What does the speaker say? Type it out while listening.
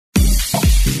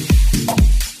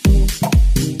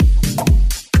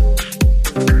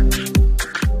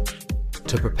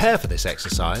prepare for this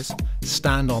exercise,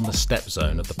 stand on the step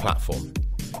zone of the platform.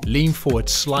 Lean forward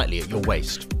slightly at your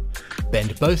waist.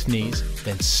 Bend both knees,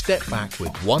 then step back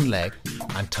with one leg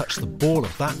and touch the ball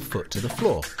of that foot to the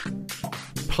floor.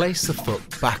 Place the foot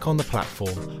back on the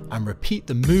platform and repeat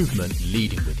the movement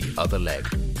leading with the other leg.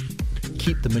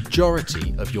 Keep the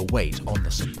majority of your weight on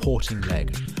the supporting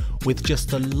leg, with just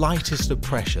the lightest of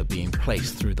pressure being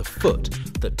placed through the foot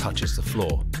that touches the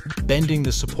floor. Bending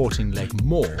the supporting leg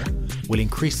more will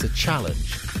increase the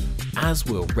challenge, as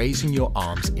will raising your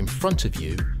arms in front of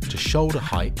you to shoulder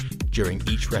height during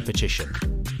each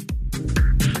repetition.